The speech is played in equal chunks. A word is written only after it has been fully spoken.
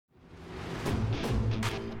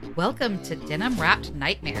Welcome to Denim Wrapped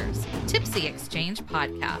Nightmares, Tipsy Exchange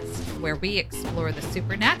podcast, where we explore the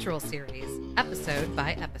Supernatural series, episode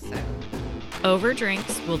by episode. Over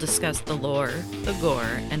drinks, we'll discuss the lore, the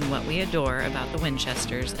gore, and what we adore about the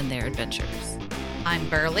Winchesters and their adventures. I'm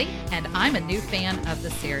Burley, and I'm a new fan of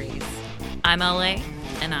the series. I'm LA,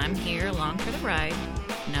 and I'm here along for the ride.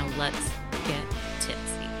 Now let's get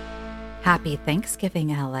tipsy. Happy Thanksgiving,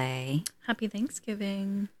 LA. Happy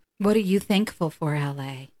Thanksgiving. What are you thankful for,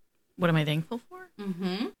 LA? What am I thankful for?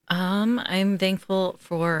 Mm-hmm. I'm thankful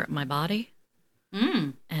for my body.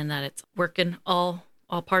 Mm. And that it's working, all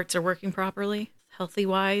parts are working properly,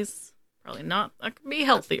 healthy-wise. Probably not. I could be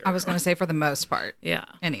healthier. I was going to say for the most part. Yeah.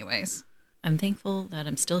 Anyways. I'm thankful that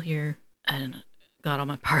I'm still here and got all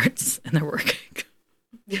my parts and they're working.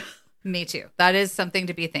 Me too. That is something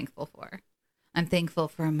to be thankful for. I'm thankful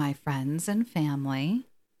for my friends and family.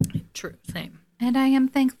 True. Same. And I am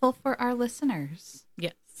thankful for our listeners.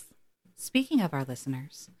 Yes. Speaking of our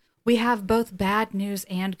listeners, we have both bad news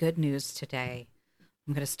and good news today.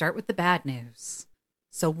 I'm going to start with the bad news.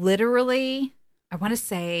 So literally, I want to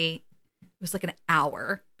say it was like an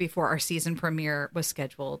hour before our season premiere was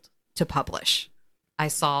scheduled to publish. I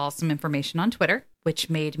saw some information on Twitter,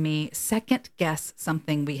 which made me second guess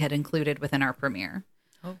something we had included within our premiere.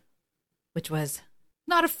 Oh. Which was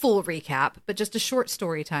not a full recap, but just a short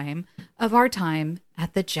story time of our time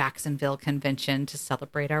at the Jacksonville convention to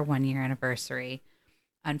celebrate our 1-year anniversary.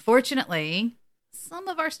 Unfortunately, some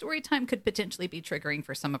of our story time could potentially be triggering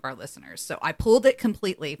for some of our listeners, so I pulled it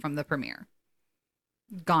completely from the premiere.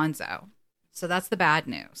 Gonzo. So that's the bad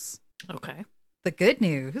news. Okay. The good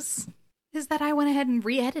news is that I went ahead and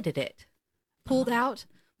re-edited it. Pulled out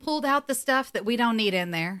the stuff that we don't need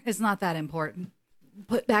in there. It's not that important.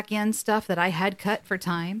 Put back in stuff that I had cut for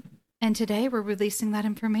time. And today we're releasing that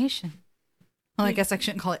information. Well, I guess I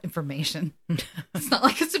shouldn't call it information. It's not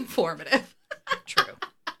like it's informative. True.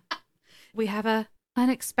 We have a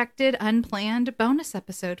unexpected, unplanned bonus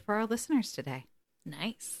episode for our listeners today.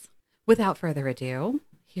 Nice. Without further ado,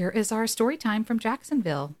 here is our story time from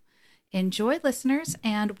Jacksonville. Enjoy, listeners,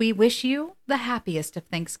 and we wish you the happiest of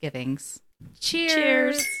Thanksgivings. Cheers!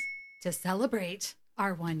 Cheers. To celebrate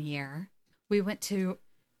our 1 year, we went to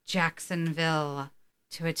Jacksonville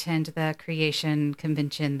to attend the creation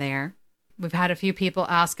convention there. We've had a few people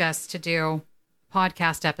ask us to do a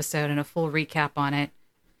podcast episode and a full recap on it.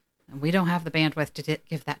 And we don't have the bandwidth to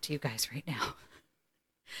give that to you guys right now.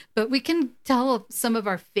 But we can tell some of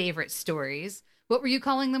our favorite stories. What were you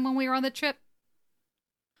calling them when we were on the trip?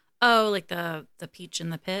 Oh, like the peach in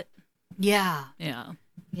the pit? Yeah. Yeah.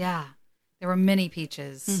 Yeah. There were many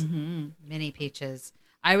peaches. Mm-hmm. Many peaches.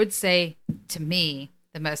 I would say, to me,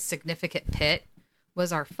 the most significant pit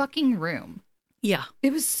was our fucking room. Yeah.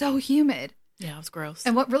 It was so humid. Yeah, it was gross.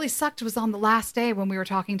 And what really sucked was on the last day when we were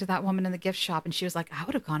talking to that woman in the gift shop, and she was like, I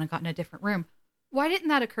would have gone and gotten a different room. Why didn't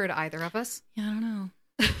that occur to either of us? Yeah, I don't know.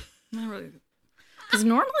 Not really. Because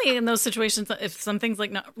normally in those situations, if something's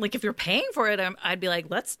like not like if you're paying for it, I'd be like,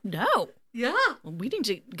 let's no. Yeah. Well, we need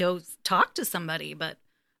to go talk to somebody, but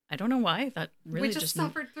I don't know why that really we just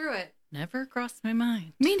suffered through it. Never crossed my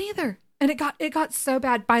mind. Me neither. And it got so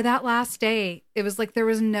bad. By that last day, it was like there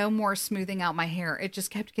was no more smoothing out my hair. It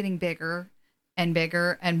just kept getting bigger and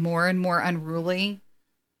bigger and more unruly.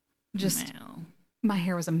 Just, no. My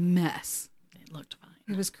hair was a mess. It looked fine.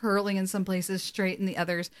 It was curling in some places, straight in the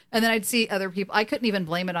others. And then I'd see other people. I couldn't even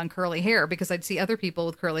blame it on curly hair because I'd see other people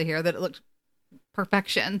with curly hair that it looked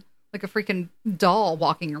perfection, like a freaking doll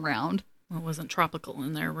walking around. Well, it wasn't tropical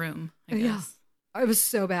in their room, I guess. Yeah. It was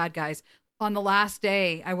so bad, guys. On the last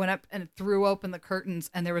day, I went up and threw open the curtains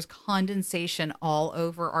and there was condensation all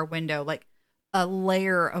over our window, like a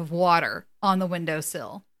layer of water on the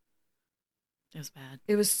windowsill. It was bad.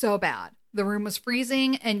 It was so bad. The room was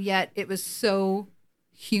freezing and yet it was so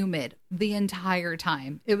humid the entire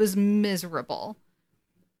time. It was miserable.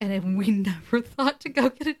 And we never thought to go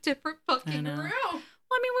get a different fucking room.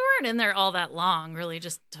 Well, I mean, we weren't in there all that long, really,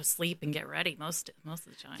 just to sleep and get ready most of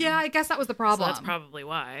the time. Yeah, I guess that was the problem. So that's probably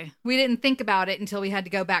why. We didn't think about it until we had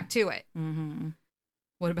to go back to it. Mm-hmm.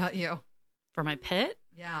 What about you? For my pit?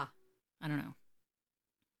 Yeah. I don't know.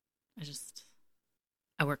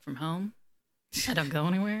 I work from home. I don't go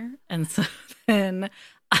anywhere. And so then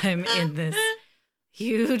I'm in this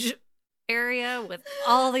huge area with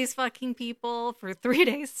all these fucking people for 3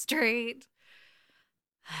 days straight.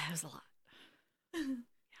 It was a lot. Yeah.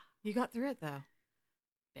 You got through it, though.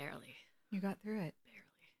 Barely. You got through it.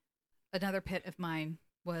 Barely. Another pit of mine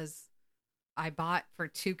was I bought for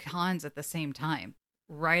 2 cons at the same time.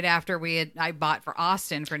 Right after I bought for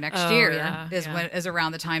Austin for next year is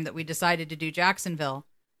around the time that we decided to do Jacksonville.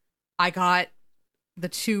 I got the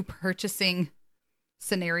two purchasing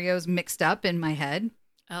scenarios mixed up in my head.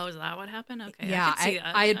 Oh, is that what happened? Okay. Yeah, I, could see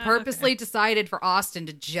that. I had purposely Okay. decided for Austin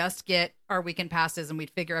to just get our weekend passes and we'd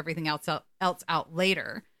figure everything else out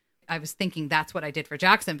later. I was thinking that's what I did for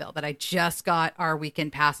Jacksonville, that I just got our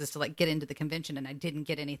weekend passes to like get into the convention and I didn't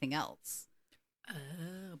get anything else.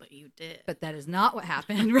 Oh, but you did. But that is not what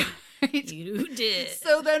happened, right? You did.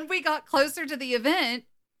 So then we got closer to the event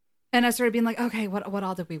and I started being like, okay, what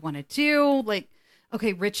all did we want to do? Like,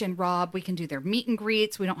 okay, Rich and Rob, we can do their meet and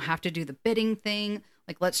greets. We don't have to do the bidding thing.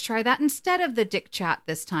 Like, let's try that instead of the dick chat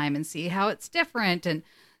this time and see how it's different. And,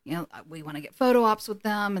 you know, we want to get photo ops with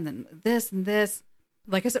them and then this and this.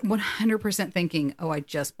 Like I said, 100% thinking, oh, I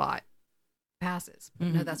just bought passes. But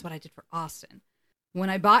no, that's what I did for Austin. When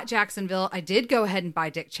I bought Jacksonville, I did go ahead and buy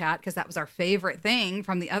dick chat because that was our favorite thing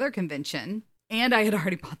from the other convention. And I had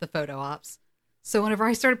already bought the photo ops. So whenever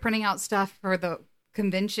I started printing out stuff for the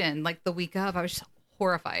convention, like the week of, I was just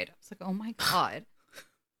horrified. I was like, oh my God.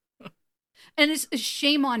 And it's a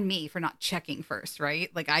shame on me for not checking first, right?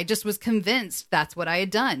 Like I just was convinced that's what I had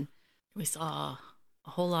done. We saw a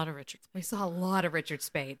whole lot of Richard. We saw a lot of Richard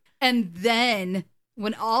Spade. And then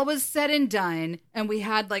when all was said and done, and we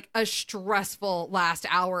had like a stressful last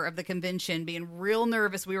hour of the convention, being real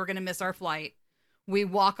nervous we were going to miss our flight, we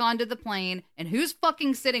walk onto the plane, and who's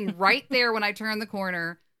fucking sitting right there when I turn the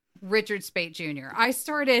corner? Richard Spade Jr. I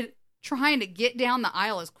started trying to get down the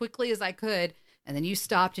aisle as quickly as I could, and then you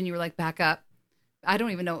stopped and you were like, back up. I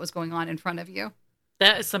don't even know what was going on in front of you.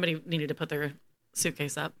 That is, somebody needed to put their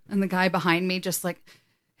suitcase up. And the guy behind me just like,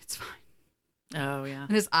 it's fine. Oh, yeah.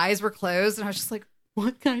 And his eyes were closed, and I was just like,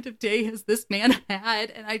 what kind of day has this man had?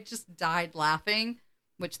 And I just died laughing,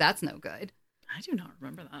 which that's no good. I do not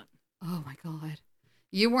remember that. Oh, my God.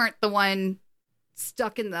 You weren't the one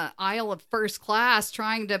stuck in the aisle of first class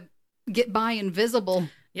trying to get by invisible.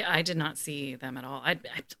 Yeah, I did not see them at all. I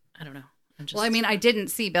don't know. Well, I mean, I didn't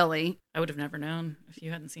see Billy. I would have never known if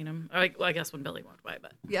you hadn't seen him. Well, I guess when Billy walked by,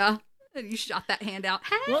 but yeah, and you shot that hand out.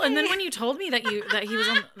 Hey! Well, and then when you told me that he was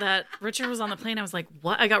on that Richard was on the plane, I was like,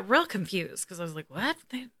 what? I got real confused because I was like, what?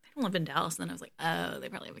 They don't live in Dallas. And then I was like, oh, they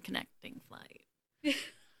probably have a connecting flight.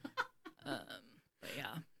 But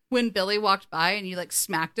yeah. When Billy walked by and you like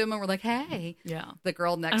smacked him and were like, hey. Yeah. The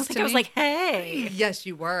girl next to me. I don't think I was like, hey. Yes,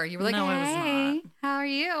 you were. You were like, no, hey, I was not. How are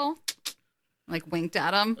you? Like winked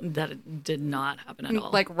at him. That did not happen at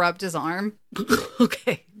all. Like rubbed his arm.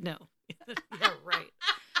 Okay. No. Yeah, right.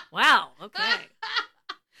 Wow. Okay.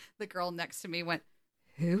 The girl next to me went,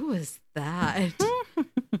 who was that?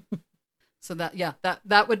 So that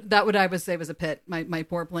would I would say was a pit. My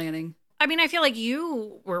poor planning. I mean, I feel like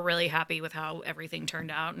you were really happy with how everything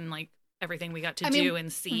turned out and like everything we got to do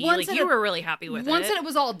and see. Like you were really happy with it. Once it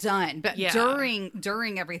was all done, but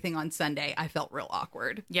during everything on Sunday, I felt real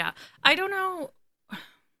awkward. Yeah. I don't know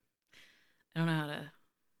how to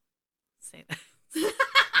say that.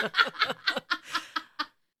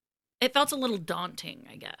 It felt a little daunting,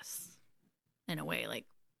 I guess, in a way, like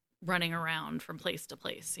running around from place to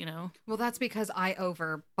place, you know? Well, that's because I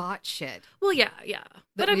overbought shit. Well, yeah.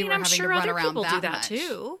 But I mean, I'm sure other people do that much.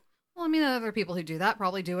 Too. Well, I mean, other people who do that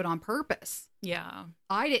probably do it on purpose. Yeah.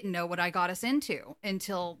 I didn't know what I got us into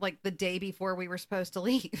until like the day before we were supposed to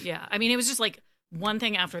leave. Yeah. I mean, it was just like one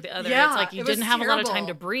thing after the other. Yeah, it's like you didn't have a lot of time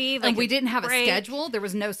to breathe. Like, and we didn't have break. a schedule. There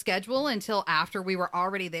was no schedule until after we were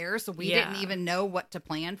already there. So we didn't even know what to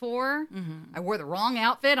plan for. Mm-hmm. I wore the wrong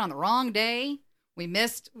outfit on the wrong day. We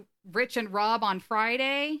missed Rich and Rob on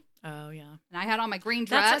Friday. Oh, yeah. And I had on my green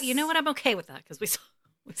dress. You know what? I'm okay with that because we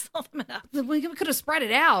saw them enough. We could have spread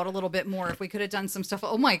it out a little bit more if we could have done some stuff.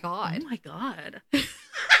 Oh, my God. Oh, my God. I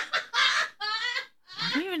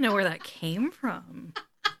don't even know where that came from.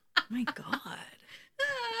 Oh, my God.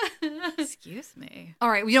 Excuse me. All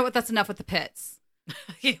right. Well, you know what? That's enough with the pits. Oh,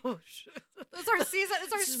 It's our season.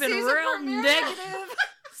 It's our It's season been real premiere. negative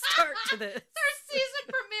start to this. It's our season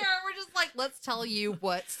premiere. We're just like, let's tell you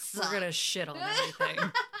what sucks. We're gonna shit on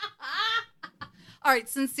everything. All right.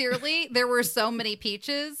 Sincerely, there were so many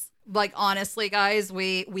peaches. Like, honestly, guys,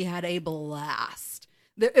 we had a blast.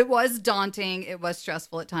 It was daunting. It was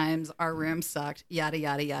stressful at times. Our room sucked. Yada,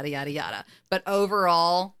 yada, yada, yada, yada. But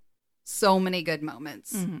overall, so many good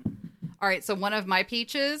moments. Mm-hmm. All right. So one of my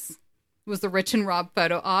peaches was the Rich and Rob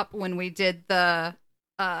photo op when we did the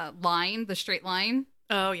the straight line.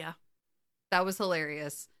 Oh, yeah. That was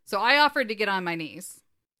hilarious. So I offered to get on my knees.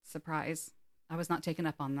 Surprise. I was not taken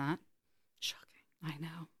up on that. Shocking. I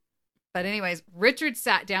know. But anyways, Richard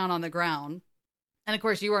sat down on the ground. And of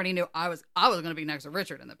course, you already knew I was going to be next to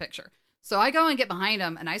Richard in the picture. So I go and get behind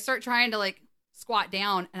him and I start trying to like squat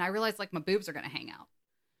down and I realize like my boobs are going to hang out.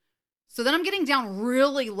 So then I'm getting down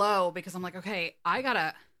really low because I'm like, okay, I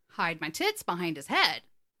gotta hide my tits behind his head.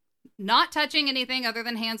 Not touching anything other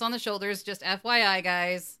than hands on the shoulders, just FYI,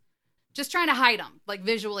 guys. Just trying to hide him, like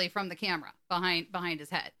visually from the camera behind his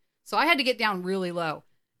head. So I had to get down really low.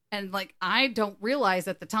 And like, I don't realize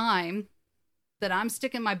at the time that I'm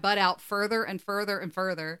sticking my butt out further and further and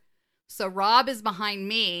further. So Rob is behind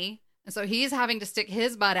me. And so he's having to stick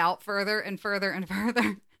his butt out further and further and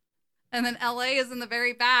further. And then LA is in the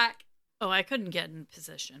very back. Oh, I couldn't get in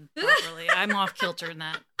position properly. I'm off kilter in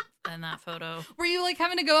that photo. Were you like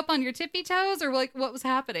having to go up on your tippy toes, or like what was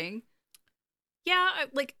happening? Yeah,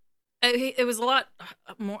 it was a lot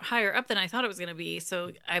more higher up than I thought it was going to be.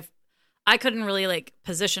 So I couldn't really like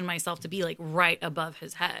position myself to be like right above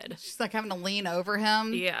his head. She's like having to lean over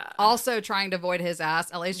him. Yeah. Also trying to avoid his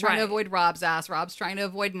ass. LA's trying to avoid Rob's ass. Rob's trying to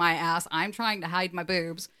avoid my ass. I'm trying to hide my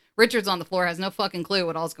boobs. Richard's on the floor, has no fucking clue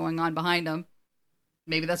what all's going on behind him.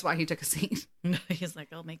 Maybe that's why he took a seat. He's like,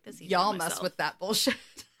 I'll make this easy. Y'all mess with that bullshit.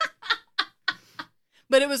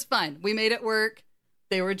 But it was fun. We made it work.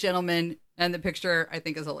 They were gentlemen. And the picture, I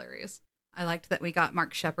think, is hilarious. I liked that we got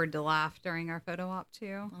Mark Shepard to laugh during our photo op,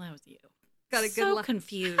 too. Well, that was you. Got a good laugh.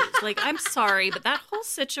 Confused. Like, I'm sorry, but that whole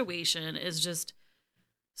situation is just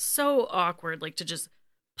so awkward. Like, to just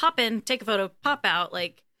pop in, take a photo, pop out.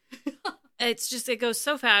 Like, it's just, it goes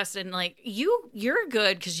so fast. And, like, you're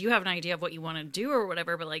good because you have an idea of what you want to do or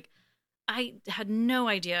whatever. But, like, I had no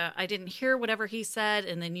idea. I didn't hear whatever he said.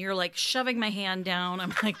 And then you're, like, shoving my hand down.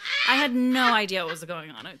 I'm like, I had no idea what was going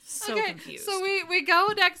on. I was so confused. So we go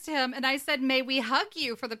next to him. And I said, may we hug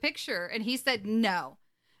you for the picture? And he said, no.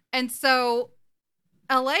 And so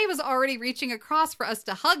LA was already reaching across for us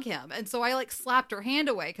to hug him. And so I, like, slapped her hand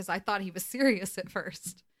away because I thought he was serious at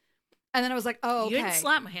first. And then I was like, oh, okay. You didn't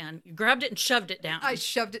slap my hand. You grabbed it and shoved it down. I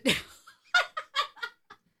shoved it down.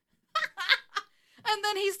 And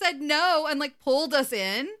then he said no and like pulled us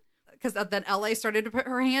in because then LA started to put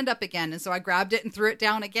her hand up again. And so I grabbed it and threw it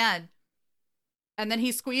down again. And then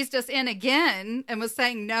he squeezed us in again and was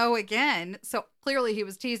saying no again. So clearly he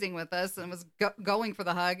was teasing with us and was going for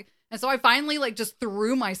the hug. And so I finally like just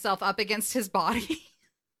threw myself up against his body.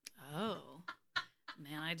 Oh.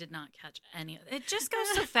 Man, I did not catch any of it. It just goes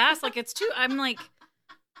so fast. Like it's too. I'm like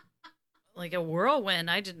a whirlwind.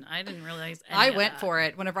 I didn't realize. I went for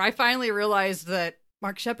it. Whenever I finally realized that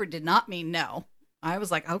Mark Shepard did not mean no, I was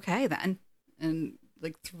like, okay then, and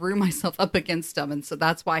like threw myself up against him, and so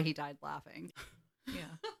that's why he died laughing.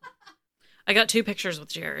 Yeah. I got 2 pictures with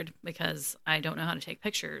Jared because I don't know how to take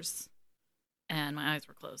pictures. And my eyes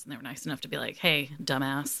were closed, and they were nice enough to be like, hey,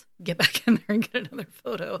 dumbass, get back in there and get another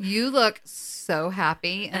photo. You look so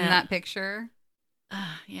happy in that picture.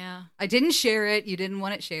 Yeah. I didn't share it. You didn't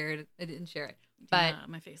want it shared. I didn't share it. But yeah,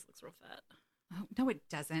 my face looks real fat. Oh, no, it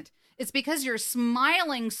doesn't. It's because you're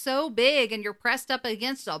smiling so big and you're pressed up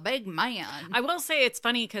against a big man. I will say it's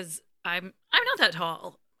funny because I'm not that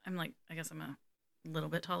tall. I'm like, I guess I'm a little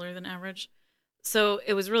bit taller than average. So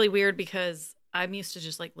it was really weird because I'm used to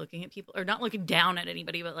just like looking at people or not looking down at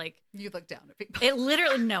anybody, but like you look down at people. It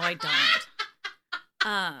literally, no, I don't.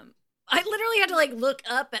 I literally had to like look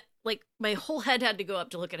up at like my whole head had to go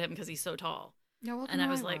up to look at him because he's so tall. No, and I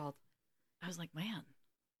was like, man,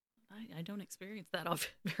 I don't experience that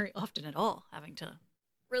very often at all, having to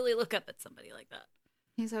really look up at somebody like that.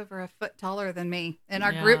 He's over a foot taller than me. In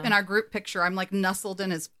our group picture, I'm like nestled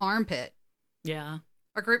in his armpit. Yeah.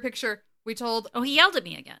 Our group picture, we told. Oh, he yelled at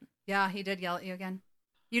me again. Yeah, he did yell at you again.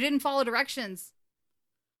 You didn't follow directions.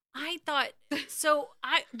 I thought so.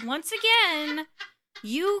 Once again,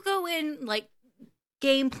 you go in like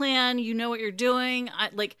game plan. You know what you're doing.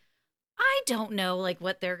 I don't know like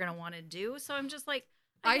what they're gonna want to do. So I'm just like,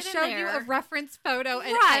 I showed you a reference photo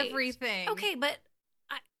and everything. Okay, but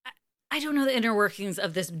I don't know the inner workings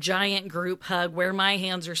of this giant group hug where my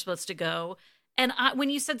hands are supposed to go. And when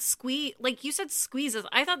you said squeeze, like you said squeezes,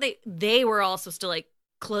 I thought they were all supposed to like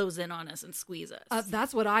close in on us and squeeze us.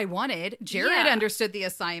 That's what I wanted. Jared understood the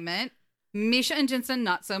assignment. Misha and Jensen,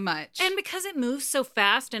 not so much. And because it moves so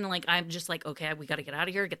fast and like, I'm just like, okay, we got to get out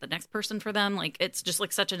of here, get the next person for them. Like, it's just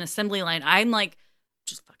like such an assembly line. I'm like,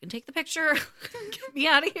 just fucking take the picture. Get me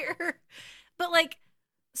out of here. But like,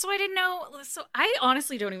 so I didn't know. So I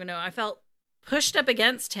honestly don't even know. I felt pushed up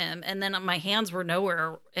against him and then my hands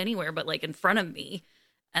were anywhere but like in front of me.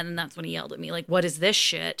 And then that's when he yelled at me, like, what is this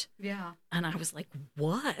shit? Yeah. And I was like,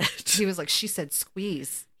 what? He was like, she said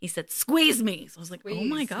squeeze. He said, squeeze me. So I was like, squeeze. Oh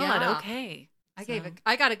my God, okay.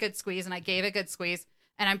 I got a good squeeze and I gave a good squeeze.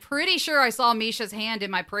 And I'm pretty sure I saw Misha's hand in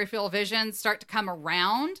my peripheral vision start to come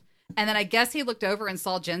around. And then I guess he looked over and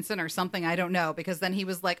saw Jensen or something. I don't know. Because then he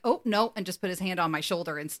was like, oh, no. And just put his hand on my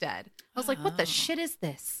shoulder instead. I was like, what the shit is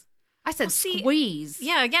this? I said Well, see, squeeze.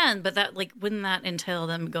 Yeah, again, but that like wouldn't that entail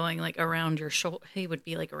them going like around your shoulder? He would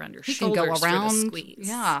be like around your He can shoulders go around. for the squeeze.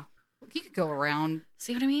 Yeah. He could go around.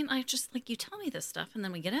 See what I mean? I just like you tell me this stuff, and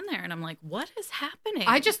then we get in there, and I'm like, what is happening?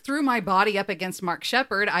 I just threw my body up against Mark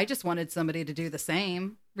Shepard. I just wanted somebody to do the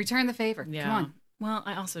same. Return the favor. Yeah. Come on. Well,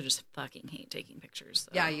 I also just fucking hate taking pictures.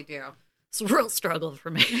 So. Yeah, you do. It's a real struggle for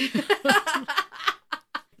me.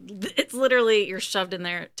 It's literally you're shoved in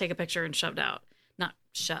there, take a picture, and shoved out. Not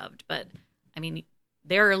shoved, but I mean,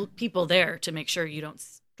 there are people there to make sure you don't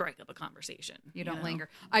strike up a conversation. You don't linger.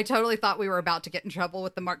 I totally thought we were about to get in trouble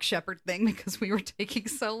with the Mark Shepard thing because we were taking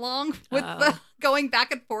so long with the going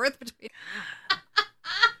back and forth between.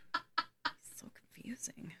 So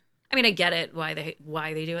confusing. I mean, I get it why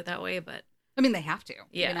they do it that way, but I mean, they have to.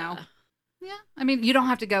 Yeah. You know? Yeah. I mean, you don't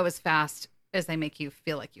have to go as fast as they make you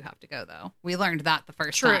feel like you have to go, though. We learned that the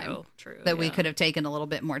first time. True. That we could have taken a little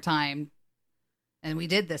bit more time. And we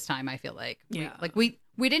did this time, I feel like. Yeah.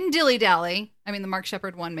 We didn't dilly-dally. I mean, the Mark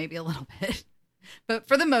Shepard one maybe a little bit. But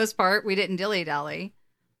for the most part, we didn't dilly-dally.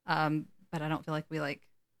 But I don't feel like we,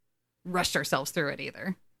 rushed ourselves through it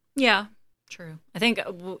either. Yeah, true. I think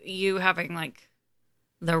you having,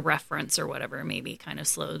 the reference or whatever maybe kind of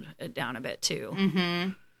slowed it down a bit, too.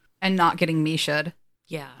 Mm-hmm. And not getting Misha.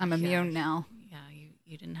 Yeah. I'm immune now. Yeah,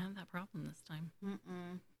 you didn't have that problem this time.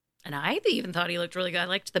 Mm-mm. And I even thought he looked really good. I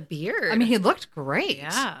liked the beard. I mean, he looked great.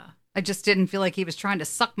 Yeah. I just didn't feel like he was trying to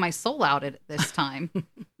suck my soul out at this time.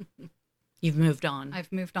 You've moved on.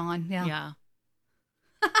 I've moved on. Yeah. Yeah.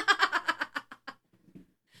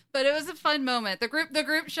 But it was a fun moment. The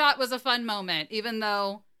group shot was a fun moment, even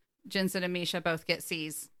though Jensen and Misha both get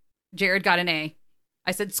C's. Jared got an A.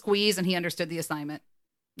 I said squeeze, and he understood the assignment.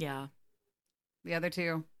 Yeah. The other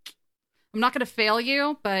two. I'm not going to fail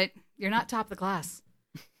you, but you're not top of the class.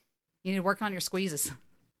 You need to work on your squeezes.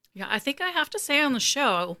 Yeah, I think I have to say on the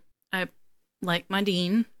show, I like my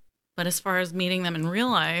dean, but as far as meeting them in real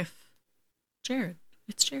life, Jared.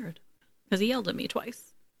 It's Jared. Because he yelled at me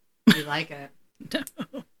twice. You like it?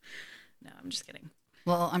 No, I'm just kidding.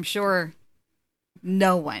 Well, I'm sure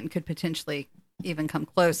no one could potentially even come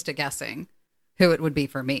close to guessing who it would be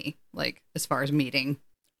for me, as far as meeting.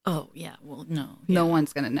 Oh, yeah. Well, no. No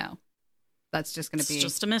one's going to know. That's just going to be... It's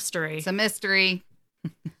just a mystery. It's a mystery.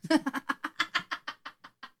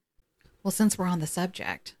 Well, since we're on the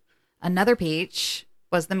subject, another peach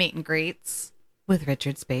was the meet and greets with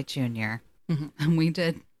Richard Spade Jr. Mm-hmm. And we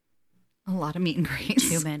did a lot of meet and greets.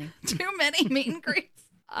 Too many. Too many meet and greets.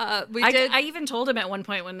 I even told him at one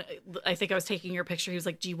point when I think I was taking your picture, he was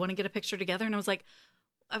like, do you want to get a picture together? And I was like,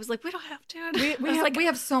 we don't have to. We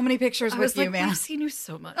have so many pictures with you, man. I've seen you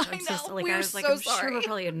so much. I know. I was like, I'm sure we're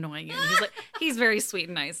probably annoying you. And he's like, he's very sweet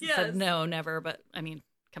and nice. Yes. He said, no, never. But I mean,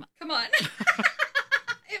 come on. Come on.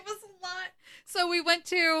 It was a lot. So we went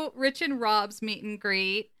to Rich and Rob's meet and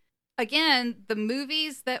greet. Again, the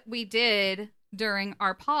movies that we did during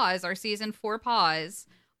our pause, our season 4 pause,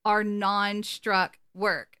 are non-struck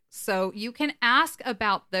work. So you can ask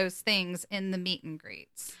about those things in the meet and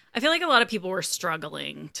greets. I feel like a lot of people were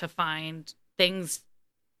struggling to find things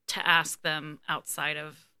to ask them outside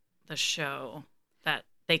of the show that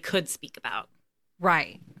they could speak about.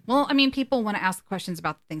 Right. Well, I mean, people want to ask questions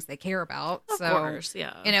about the things they care about. Of course,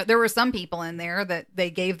 yeah. There were some people in there that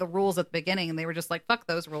they gave the rules at the beginning and they were just like, fuck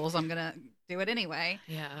those rules. I'm going to do it anyway.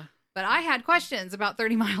 Yeah. But I had questions about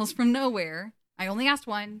 30 Miles from Nowhere. I only asked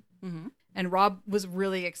one. Mm-hmm. And Rob was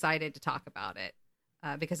really excited to talk about it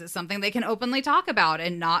because it's something they can openly talk about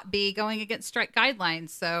and not be going against strike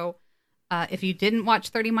guidelines. So if you didn't watch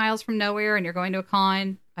 30 Miles from Nowhere and you're going to a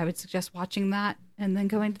con, I would suggest watching that and then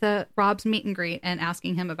going to the Rob's meet and greet and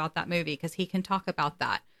asking him about that movie because he can talk about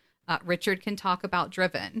that. Richard can talk about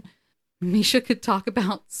Driven. Misha could talk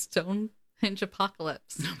about Stonehenge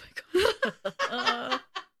Apocalypse. Oh my God.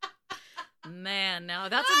 Man, now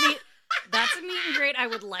that's a meet and greet I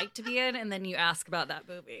would like to be in, and then you ask about that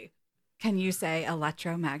movie. Can you say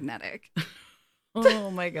electromagnetic?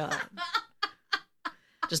 Oh my God.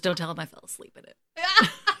 Just don't tell him I fell asleep in it.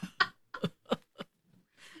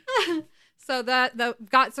 So that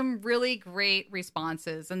got some really great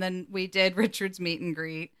responses. And then we did Richard's meet and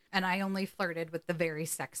greet. And I only flirted with the very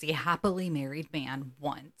sexy, happily married man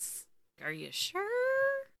once. Are you sure?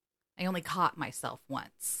 I only caught myself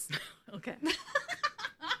once. Okay.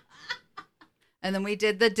 And then we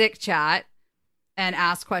did the dick chat and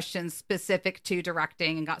asked questions specific to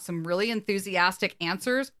directing and got some really enthusiastic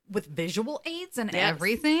answers with visual aids and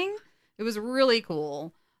everything. It was really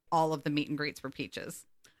cool. All of the meet and greets were peaches.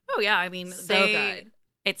 Oh, yeah. I mean, so good.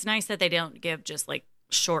 It's nice that they don't give just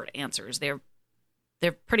short answers. They're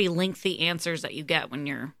pretty lengthy answers that you get when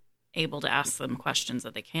you're able to ask them questions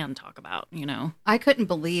that they can talk about, you know? I couldn't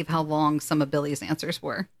believe how long some of Billy's answers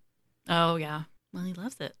were. Oh, yeah. Well, he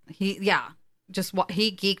loves it. He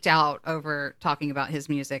geeked out over talking about his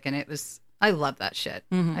music, and I love that shit.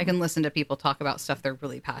 Mm-hmm. I can listen to people talk about stuff they're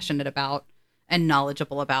really passionate about and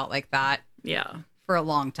knowledgeable about like that. Yeah. For a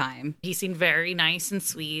long time. He seemed very nice and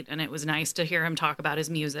sweet, and it was nice to hear him talk about his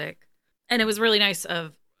music. And it was really nice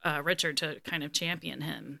of Richard to kind of champion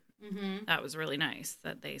him. Mm-hmm. That was really nice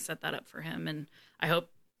that they set that up for him, and I hope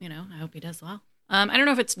he does well. I don't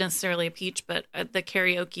know if it's necessarily a peach, but the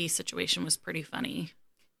karaoke situation was pretty funny.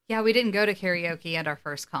 Yeah, we didn't go to karaoke at our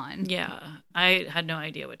first con. Yeah, I had no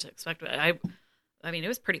idea what to expect. I mean, it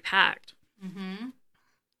was pretty packed. Mm-hmm.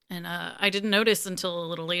 And I didn't notice until a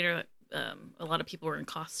little later that a lot of people were in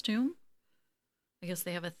costume. I guess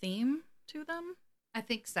they have a theme to them. I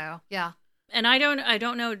think so, yeah. And I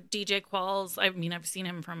don't know DJ Qualls. I mean, I've seen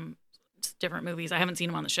him from different movies. I haven't seen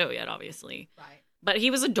him on the show yet, obviously. Right. But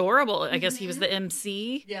he was adorable. I guess he was the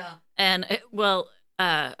MC. Yeah. And,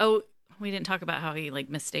 we didn't talk about how he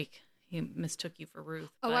mistook you for Ruth.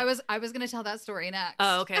 Oh, but... I was going to tell that story next.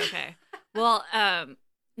 Oh, okay. Well,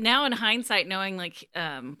 now in hindsight, knowing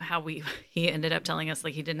how he ended up telling us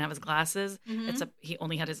he didn't have his glasses, mm-hmm. He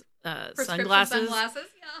only had his sunglasses.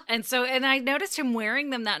 Yeah. And I noticed him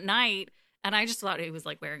wearing them that night, and I just thought he was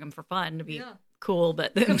wearing them for fun to be cool,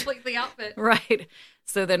 but then complete the outfit. Right.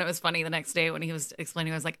 So then it was funny the next day when he was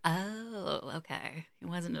explaining. I was like, oh, okay. He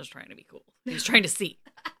wasn't just trying to be cool. He was trying to see.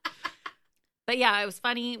 But yeah, it was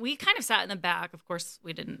funny. We kind of sat in the back. Of course,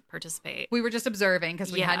 we didn't participate. We were just observing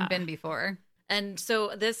because we hadn't been before. And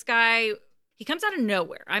so this guy, he comes out of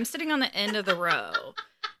nowhere. I'm sitting on the end of the row.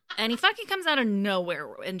 And he fucking comes out of nowhere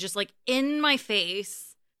and just in my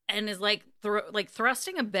face and is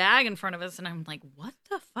thrusting a bag in front of us. And I'm like, what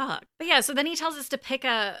the fuck? But yeah, so then he tells us to pick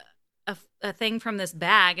a thing from this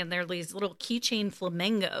bag. And there are these little keychain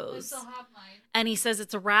flamingos. I still have mine. And he says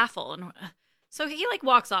it's a raffle. And so he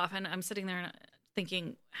walks off, and I'm sitting there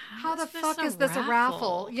thinking, how the fuck is this a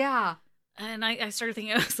raffle? Yeah. And I started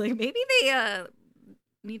thinking, I was like, maybe they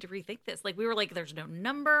need to rethink this. We were there's no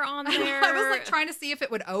number on there. I was trying to see if it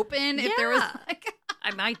would open, if there was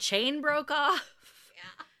my chain broke off.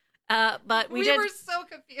 Yeah. But we were so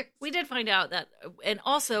confused. We did find out that, and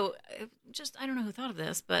also, I don't know who thought of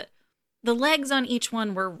this, but the legs on each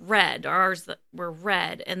one were red. Ours were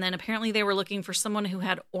red. And then apparently they were looking for someone who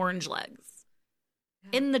had orange legs.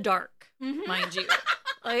 In the dark, mind you.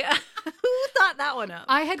 Who thought that one up?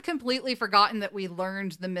 I had completely forgotten that we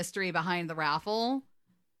learned the mystery behind the raffle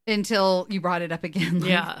until you brought it up again.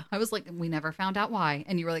 Yeah. I was like, we never found out why.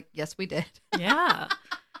 And you were like, yes, we did. Yeah.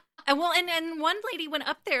 And one lady went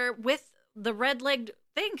up there with the red-legged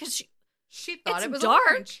thing because she thought it was dark.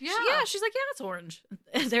 Orange. Yeah. She's like, yeah, it's orange.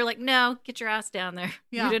 They're like, no, get your ass down there.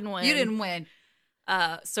 Yeah. You didn't win.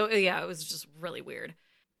 So, yeah, it was just really weird.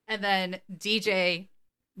 And then DJ,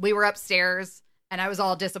 we were upstairs, and I was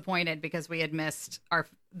all disappointed because we had missed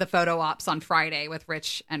the photo ops on Friday with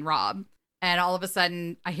Rich and Rob. And all of a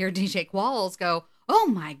sudden, I hear DJ Qualls go, oh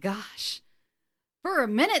my gosh. For a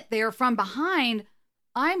minute there from behind,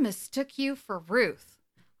 I mistook you for Ruth.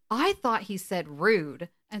 I thought he said rude.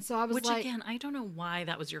 And so I was again, I don't know why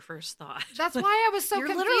that was your first thought. That's why I was so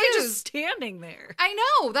confused. You're literally just standing there. I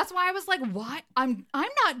know. That's why I was like, why? I'm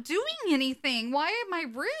not doing anything. Why am I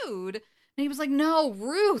rude? And he was like, no,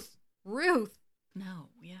 Ruth. No,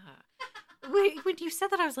 yeah. Wait, when you said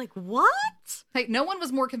that, I was like, what? Hey, no one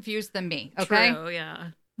was more confused than me, okay? True,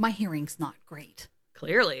 yeah. My hearing's not great.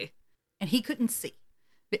 Clearly. And he couldn't see.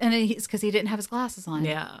 And it's because he didn't have his glasses on.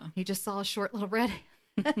 Yeah. He just saw a short little red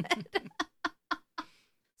head.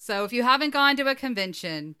 So if you haven't gone to a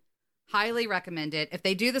convention, highly recommend it. If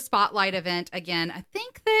they do the Spotlight event again, I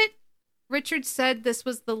think that Richard said this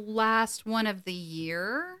was the last one of the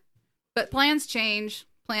year. But plans change.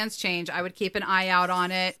 I would keep an eye out on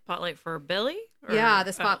it. Spotlight for Billy? Yeah,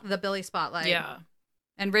 the Billy Spotlight. Yeah.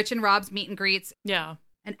 And Rich and Rob's meet and greets. Yeah.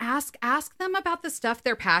 And ask them about the stuff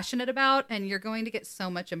they're passionate about, and you're going to get so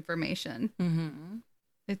much information. Mm-hmm.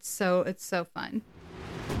 It's so fun.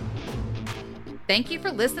 Thank you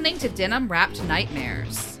for listening to Denim Wrapped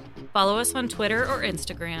Nightmares. Follow us on Twitter or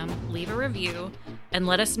Instagram, leave a review, and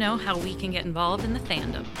let us know how we can get involved in the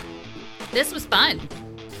fandom. This was fun,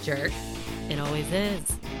 jerk. It always is,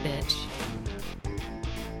 bitch.